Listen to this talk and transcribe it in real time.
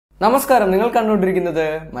നമസ്കാരം, നിങ്ങൾ കണ്ടുകൊണ്ടിരിക്കുന്നത്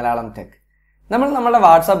മലയാളം ടെക്. നമ്മൾ നമ്മുടെ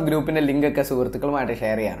വാട്സാപ്പ് ഗ്രൂപ്പിന്റെ ലിങ്ക് ഒക്കെ സുഹൃത്തുക്കളുമായിട്ട്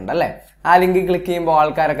ഷെയർ ചെയ്യാറുണ്ട് അല്ലേ? ആ ലിങ്ക് ക്ലിക്ക് ചെയ്യുമ്പോൾ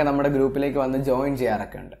ആൾക്കാരൊക്കെ നമ്മുടെ ഗ്രൂപ്പിലേക്ക് വന്ന് ജോയിൻ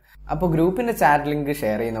ചെയ്യാറൊക്കെ ഉണ്ട്. അപ്പോൾ ഗ്രൂപ്പിന്റെ ചാറ്റ് ലിങ്ക്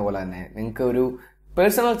ഷെയർ ചെയ്യുന്ന പോലെ തന്നെ നിങ്ങൾക്ക് ഒരു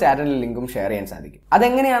പേഴ്സണൽ ചാറ്റിന്റെ ലിങ്കും ഷെയർ ചെയ്യാൻ സാധിക്കും.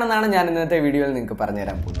 അതെങ്ങനെയാണെന്നാണ് ഞാൻ ഇന്നത്തെ വീഡിയോയിൽ നിങ്ങൾക്ക്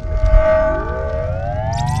പറഞ്ഞുതരാൻ പോകുന്നത്.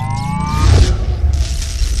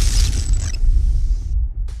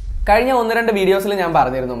 കഴിഞ്ഞ 1-2 വീഡിയോസിൽ ഞാൻ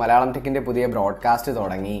പറഞ്ഞിരുന്നു മലയാളം ടെക്കിന്റെ പുതിയ ബ്രോഡ്കാസ്റ്റ്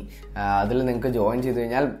തുടങ്ങി, അതിൽ നിങ്ങൾക്ക് ജോയിൻ ചെയ്ത്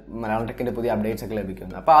കഴിഞ്ഞാൽ മലയാളം ടെക്കിന്റെ പുതിയ അപ്ഡേറ്റ്സ് ഒക്കെ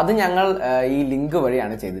ലഭിക്കുന്നു. അപ്പോൾ അത് ഞങ്ങൾ ഈ ലിങ്ക്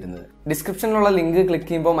വഴിയാണ് ചെയ്തിരുന്നത്. ഡിസ്ക്രിപ്ഷനിലുള്ള ലിങ്ക് ക്ലിക്ക്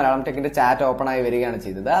ചെയ്യുമ്പോൾ മലയാളം ടെക്കിന്റെ ചാറ്റ് ഓപ്പൺ ആയി വരികയാണ്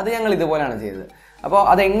ചെയ്തത്. അത് ഞങ്ങൾ ഇതുപോലെയാണ് ചെയ്തത്. അപ്പോൾ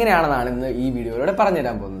അതെങ്ങനെയാണെന്നാണ് ഇന്ന് ഈ വീഡിയോയിലൂടെ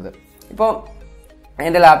പറഞ്ഞുതരാൻ പോകുന്നത്. ഇപ്പോൾ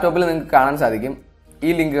എൻ്റെ ലാപ്ടോപ്പിൽ നിങ്ങൾക്ക് കാണാൻ സാധിക്കും,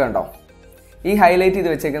 ഈ ലിങ്ക് കണ്ടോ? ഈ ഹൈലൈറ്റ്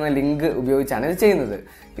ചെയ്ത് വെച്ചേക്കുന്ന ലിങ്ക് ഉപയോഗിച്ചാണ് ഇത് ചെയ്യുന്നത്.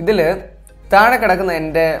 ഇതിൽ താഴെ കിടക്കുന്ന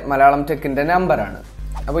എൻ്റെ മലയാളം ടെക്കിന്റെ നമ്പറാണ്.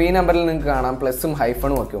 അപ്പോൾ ഈ നമ്പറിൽ നിങ്ങൾക്ക് കാണാം പ്ലസും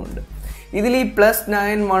ഹൈഫണും ഒക്കെ ഉണ്ട്. ഇതിൽ ഈ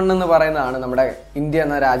 +91 എന്ന് പറയുന്നതാണ് നമ്മുടെ ഇന്ത്യ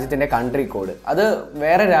എന്ന രാജ്യത്തിന്റെ കൺട്രി കോഡ്. അത്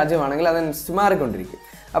വേറെ രാജ്യമാണെങ്കിൽ അതനുസരിച്ച് മാറിക്കൊണ്ടിരിക്കും.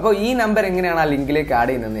 അപ്പോൾ ഈ നമ്പർ എങ്ങനെയാണ് ആ ലിങ്കിലേക്ക് ആഡ്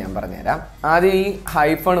ചെയ്യുന്നതെന്ന് ഞാൻ പറഞ്ഞുതരാം. ആദ്യം ഈ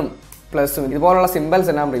ഹൈഫണും പ്ലസും ഇതുപോലുള്ള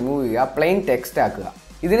സിമ്പിൾസ് എല്ലാം റിമൂവ് ചെയ്യുക, പ്ലെയിൻ ടെക്സ്റ്റ് ആക്കുക.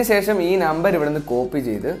 ഇതിനുശേഷം ഈ നമ്പർ ഇവിടുന്ന് കോപ്പി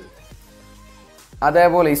ചെയ്ത്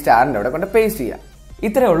അതേപോലെ ഈ സ്റ്റാറിൻ്റെ അവിടെ കൊണ്ട് പേസ്റ്റ് ചെയ്യുക.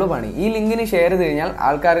 ഇത്രയേ ഉള്ളൂ പണി. ഈ ലിങ്കിന് ഷെയർ ചെയ്ത് കഴിഞ്ഞാൽ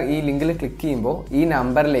ആൾക്കാർ ഈ ലിങ്കിൽ ക്ലിക്ക് ചെയ്യുമ്പോൾ ഈ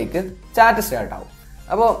നമ്പറിലേക്ക് ചാറ്റ് സ്റ്റാർട്ട് ആവും.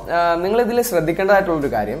 അപ്പോൾ നിങ്ങൾ ഇതിൽ ശ്രദ്ധിക്കേണ്ടതായിട്ടുള്ളൊരു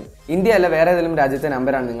കാര്യം, ഇന്ത്യ അല്ല വേറെ ഏതെങ്കിലും രാജ്യത്തെ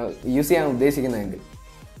നമ്പറാണ് നിങ്ങൾ യൂസ് ചെയ്യാൻ ഉദ്ദേശിക്കുന്നതെങ്കിൽ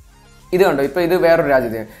ഇത് കണ്ടോ, ഇപ്പോൾ ഇത് വേറൊരു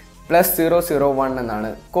രാജ്യത്തെ +001 എന്നാണ്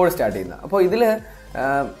കോഡ് സ്റ്റാർട്ട് ചെയ്യുന്നത്. അപ്പോൾ ഇതിൽ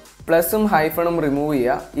പ്ലസും ഹൈഫണും റിമൂവ്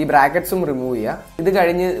ചെയ്യുക, ഈ ബ്രാക്കറ്റ്സും റിമൂവ് ചെയ്യുക. ഇത്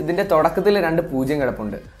കഴിഞ്ഞ് ഇതിൻ്റെ തുടക്കത്തിൽ 2 0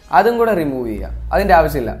 കിടപ്പുണ്ട്, അതും കൂടെ റിമൂവ് ചെയ്യുക. അതിൻ്റെ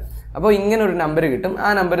ആവശ്യമില്ല. അപ്പോൾ ഇങ്ങനെ ഒരു നമ്പർ കിട്ടും.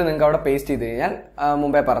 ആ നമ്പർ നിങ്ങൾക്ക് അവിടെ പേസ്റ്റ് ചെയ്ത് കഴിഞ്ഞാൽ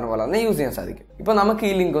മുമ്പേ പറഞ്ഞ പോലെ തന്നെ യൂസ് ചെയ്യാൻ സാധിക്കും. ഇപ്പോൾ നമുക്ക്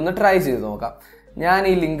ഈ ലിങ്ക് ഒന്ന് ട്രൈ ചെയ്ത് നോക്കാം. ഞാൻ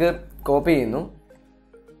ഈ ലിങ്ക് കോപ്പി ചെയ്യുന്നു,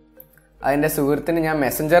 അതിൻ്റെ സുഹൃത്തിന് ഞാൻ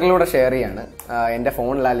മെസ്സഞ്ചറിലൂടെ ഷെയർ ചെയ്യാണ് എൻ്റെ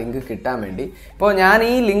ഫോണിൽ ആ ലിങ്ക് കിട്ടാൻ വേണ്ടി. ഇപ്പോൾ ഞാൻ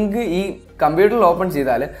ഈ ലിങ്ക് ഈ കമ്പ്യൂട്ടറിൽ ഓപ്പൺ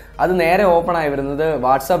ചെയ്താൽ അത് നേരെ ഓപ്പൺ ആയി വരുന്നത്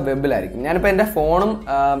വാട്സാപ്പ് വെബിലായിരിക്കും. ഞാനിപ്പോൾ എൻ്റെ ഫോണും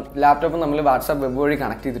ലാപ്ടോപ്പും തമ്മിൽ വാട്സാപ്പ് വെബ് വഴി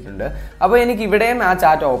കണക്ട് ചെയ്തിട്ടുണ്ട്. അപ്പോൾ എനിക്ക് ഇവിടെയും ആ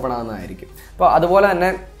ചാറ്റ് ഓപ്പൺ ആകുന്നതായിരിക്കും. അപ്പോൾ അതുപോലെ തന്നെ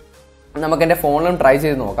നമുക്ക് എൻ്റെ ഫോണിലും ട്രൈ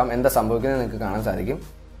ചെയ്ത് നോക്കാം എന്താ സംഭവിക്കുന്നത് നിങ്ങൾക്ക് കാണാൻ സാധിക്കും.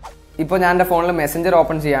 ഇപ്പോൾ ഞാൻ എൻ്റെ ഫോണിൽ മെസ്സഞ്ചർ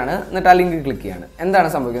ഓപ്പൺ ചെയ്യാണ്, എന്നിട്ട് ആ ലിങ്ക് ക്ലിക്ക് ചെയ്യാണ്.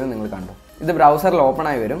 എന്താണ് സംഭവിക്കുന്നത് നിങ്ങൾ കണ്ടോ? ഇത് ബ്രൗസറിൽ ഓപ്പൺ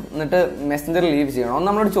ആയി വരും, എന്നിട്ട് മെസ്സഞ്ചർ ലീവ് ചെയ്യണോ എന്ന്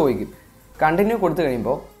നമ്മളോട് ചോദിക്കും. കണ്ടിന്യൂ കൊടുത്തു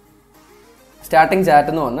കഴിയുമ്പോൾ സ്റ്റാർട്ടിങ് ചാറ്റ്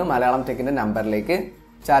എന്ന് വന്ന് മലയാളം ടെക്കിൻ്റെ നമ്പറിലേക്ക്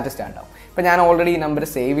ചാറ്റ് സ്റ്റാർട്ട് ആവും. ഇപ്പോൾ ഞാൻ ഓൾറെഡി ഈ നമ്പർ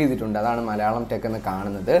സേവ് ചെയ്തിട്ടുണ്ട്, അതാണ് മലയാളം ടെക് എന്ന്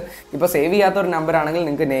കാണുന്നത്. ഇപ്പോൾ സേവ് ചെയ്യാത്ത ഒരു നമ്പർ ആണെങ്കിൽ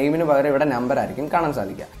നിങ്ങൾക്ക് നെയിമിന് പകരം ഇവിടെ നമ്പർ ആയിരിക്കും കാണാൻ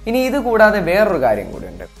സാധിക്കുക. ഇനി ഇത് കൂടാതെ വേറൊരു കാര്യം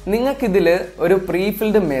കൂടിയുണ്ട്, നിങ്ങൾക്കിതിൽ ഒരു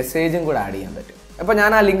പ്രീഫിൽഡ് മെസ്സേജും കൂടെ ആഡ് ചെയ്യാൻ പറ്റും. അപ്പോൾ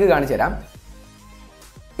ഞാൻ ആ ലിങ്ക് കാണിച്ചു തരാം.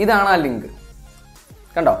 ഇതാണ് ആ ലിങ്ക്,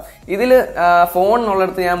 കണ്ടോ? ഇതിൽ ഫോൺ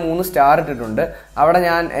എന്നുള്ളിടത്ത് ഞാൻ 3 സ്റ്റാർ ഇട്ടിട്ടുണ്ട്. അവിടെ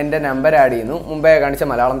ഞാൻ എൻ്റെ നമ്പർ ആഡ് ചെയ്യുന്നു. മുമ്പേ കാണിച്ച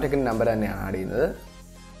മലയാളം ടെക്കിൻ്റെ നമ്പർ തന്നെയാണ് ആഡ് ചെയ്യുന്നത്.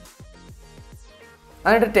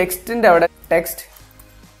 എന്നിട്ട് ടെക്സ്റ്റിൻ്റെ അവിടെ ടെക്സ്റ്റ്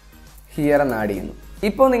ഹിയർ എന്ന് ആഡ് ചെയ്യുന്നു.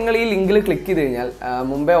 ഇപ്പോൾ നിങ്ങൾ ഈ ലിങ്കിൽ ക്ലിക്ക് ചെയ്ത് കഴിഞ്ഞാൽ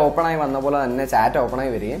മുമ്പേ ഓപ്പൺ ആയി വന്ന പോലെ തന്നെ ചാറ്റ് ഓപ്പൺ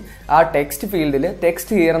ആയി വരികയും ആ ടെക്സ്റ്റ് ഫീൽഡിൽ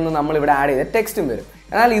ടെക്സ്റ്റ് ഹിയർ എന്ന് നമ്മൾ ഇവിടെ ആഡ് ചെയ്ത ടെക്സ്റ്റും വരും.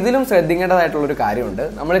 എന്നാൽ ഇതിലും ശ്രദ്ധിക്കേണ്ടതായിട്ടുള്ളൊരു കാര്യമുണ്ട്,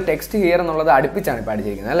 നമ്മൾ ടെക്സ്റ്റ് ഹിയർ എന്നുള്ളത് അടുപ്പിച്ചാണ് ഇപ്പോൾ ആഡ്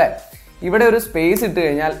ചെയ്തിരിക്കുന്നത് അല്ലേ? ഇവിടെ ഒരു സ്പേസ് ഇട്ട്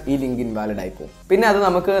കഴിഞ്ഞാൽ ഈ ലിങ്ക് ഇൻവാലിഡ് ആയി പോകും. പിന്നെ അത്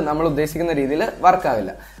നമുക്ക് നമ്മൾ ഉദ്ദേശിക്കുന്ന രീതിയിൽ വർക്ക്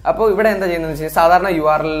ആവില്ല. അപ്പോൾ ഇവിടെ എന്താ ചെയ്യുന്നതെന്ന് വെച്ചാൽ സാധാരണ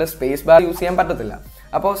URL സ്പേസ് ബാർ യൂസ് ചെയ്യാൻ പറ്റത്തില്ല.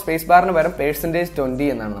 അപ്പോൾ സ്പേസ് ബാറിന് പകരം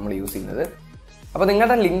 %20 എന്നാണ് നമ്മൾ യൂസ് ചെയ്യുന്നത്. അപ്പോൾ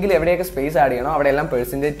നിങ്ങളുടെ ലിങ്കിൽ എവിടെയൊക്കെ സ്പേസ് ആഡ് ചെയ്യണോ അവിടെയെല്ലാം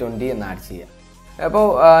 %20 എന്ന് ആഡ് ചെയ്യാം. അപ്പോൾ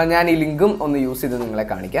ഞാൻ ഈ ലിങ്കും ഒന്ന് യൂസ് ചെയ്ത് നിങ്ങളെ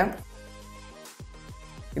കാണിക്കാം.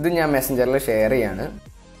 ഇത് ഞാൻ മെസ്സഞ്ചറിൽ ഷെയർ ചെയ്യാണ്.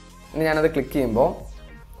 ഇനി ഞാനത് ക്ലിക്ക് ചെയ്യുമ്പോൾ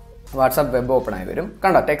വാട്സാപ്പ് വെബ് ഓപ്പൺ ആയി വരും.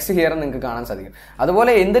 കണ്ടോ, ടെക്സ്റ്റ് ഹിയർ നിങ്ങൾക്ക് കാണാൻ സാധിക്കും.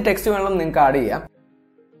 അതുപോലെ എന്ത് ടെക്സ്റ്റ് വേണമെങ്കിലും നിങ്ങൾക്ക് ആഡ് ചെയ്യാം.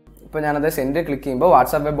 ഇപ്പോൾ ഞാനത് സെൻഡ് ക്ലിക്ക് ചെയ്യുമ്പോൾ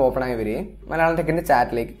വാട്സാപ്പ് വെബ് ഓപ്പൺ ആയി വരികയും മലയാളം ടെക്കിൻ്റെ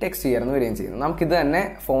ചാറ്റിലേക്ക് ടെക്സ്റ്റ് ഹിയർ എന്ന് വരികയും ചെയ്യുന്നു. നമുക്കിത് തന്നെ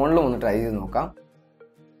ഫോണിലും ഒന്ന് ട്രൈ ചെയ്ത് നോക്കാം.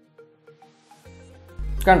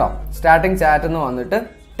 കണ്ടോ, സ്റ്റാർട്ടിങ് ചാറ്റ് എന്ന് വന്നിട്ട്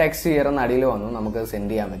ടെക്സ്റ്റ് ഹിയർ എന്ന അടിയിൽ വന്നു, നമുക്ക്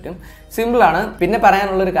സെൻഡ് ചെയ്യാൻ പറ്റും. സിമ്പിളാണ്. പിന്നെ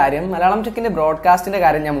പറയാനുള്ളൊരു കാര്യം, മലയാളം ടെക്കിന്റെ ബ്രോഡ്കാസ്റ്റിന്റെ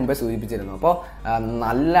കാര്യം ഞാൻ മുമ്പേ സൂചിപ്പിച്ചിരുന്നു. അപ്പോൾ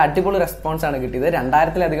നല്ല അടിപൊളി റെസ്പോൺസ് ആണ് കിട്ടിയത്.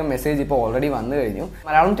 2000-ലധികം മെസ്സേജ് ഇപ്പോൾ ഓൾറെഡി വന്നു കഴിഞ്ഞു.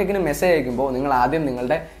 മലയാളം ടെക്കിന് മെസ്സേജ് അയക്കുമ്പോൾ നിങ്ങൾ ആദ്യം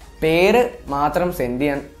നിങ്ങളുടെ പേര് മാത്രം സെൻഡ്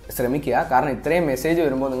ചെയ്യാൻ ശ്രമിക്കുക. കാരണം ഇത്രയും മെസ്സേജ്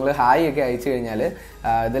വരുമ്പോൾ നിങ്ങൾ ഹായ് ഒക്കെ അയച്ചു കഴിഞ്ഞാൽ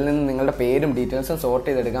ഇതിൽ നിന്ന് നിങ്ങളുടെ പേരും ഡീറ്റെയിൽസും സോർട്ട്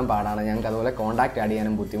ചെയ്തെടുക്കാൻ പാടാണ്. ഞങ്ങൾക്ക് അതുപോലെ കോൺടാക്ട് ആഡ്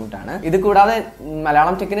ചെയ്യാനും ബുദ്ധിമുട്ടാണ്. ഇത് കൂടാതെ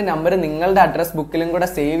മലയാളം ടെക്കിന്റെ നമ്പർ നിങ്ങളുടെ അഡ്രസ് ബുക്കിലും കൂടെ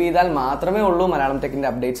സേവ് ചെയ്താൽ മാത്രമേ ഉള്ളൂ മലയാളം ടെക്കിന്റെ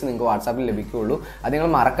അപ്ഡേറ്റ്സ് നിങ്ങൾക്ക് വാട്സാപ്പിൽ ലഭിക്കുകയുള്ളൂ. അത് നിങ്ങൾ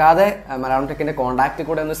മറക്കാതെ മലയാളം ടെക്കിന്റെ കോൺടാക്ട്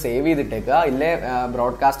കൂടെ ഒന്ന് സേവ് ചെയ്തിട്ടേക്കുക, ഇല്ലേ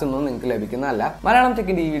ബ്രോഡ്കാസ്റ്റ് ഒന്നും നിങ്ങൾക്ക് ലഭിക്കുന്നതല്ല. മലയാളം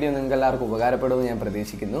ടെക്കിന്റെ ഈ വീഡിയോ നിങ്ങൾക്ക് എല്ലാവർക്കും ഉപകാരപ്പെടുമെന്ന് ഞാൻ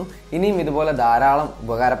പ്രതീക്ഷിക്കുന്നു. ഇനിയും ഇതുപോലെ ധാരാളം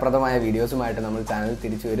ഉപകാരപ്രദമായ വീഡിയോസുമായിട്ട് നമ്മൾ ചാനൽ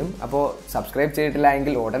തിരിച്ചു വരും. അപ്പോൾ സബ്സ്ക്രൈബ് ചെയ്തിട്ടില്ല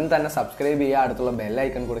എങ്കിൽ ഉടൻ തന്നെ സബ്സ്ക്രൈബ് ചെയ്യുക, അടുത്തുള്ള ബെൽ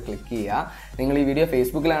ഐക്കൺ കൂടെ ക്ലിക്ക് ചെയ്യുക. നിങ്ങൾ ഈ വീഡിയോ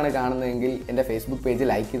ഫേസ്ബുക്കിലാണ് കാണുന്നതെങ്കിൽ എൻ്റെ ഫേസ്ബുക്ക് പേജ്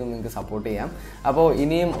ലൈക്ക് ചെയ്ത് നിങ്ങൾക്ക് സപ്പോർട്ട് ചെയ്യാം. അപ്പോൾ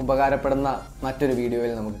ഇനിയും ഉപകാരപ്പെടുന്ന മറ്റൊരു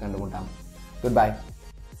വീഡിയോയിൽ നമുക്ക് കണ്ടുമുട്ടാം. Good bye.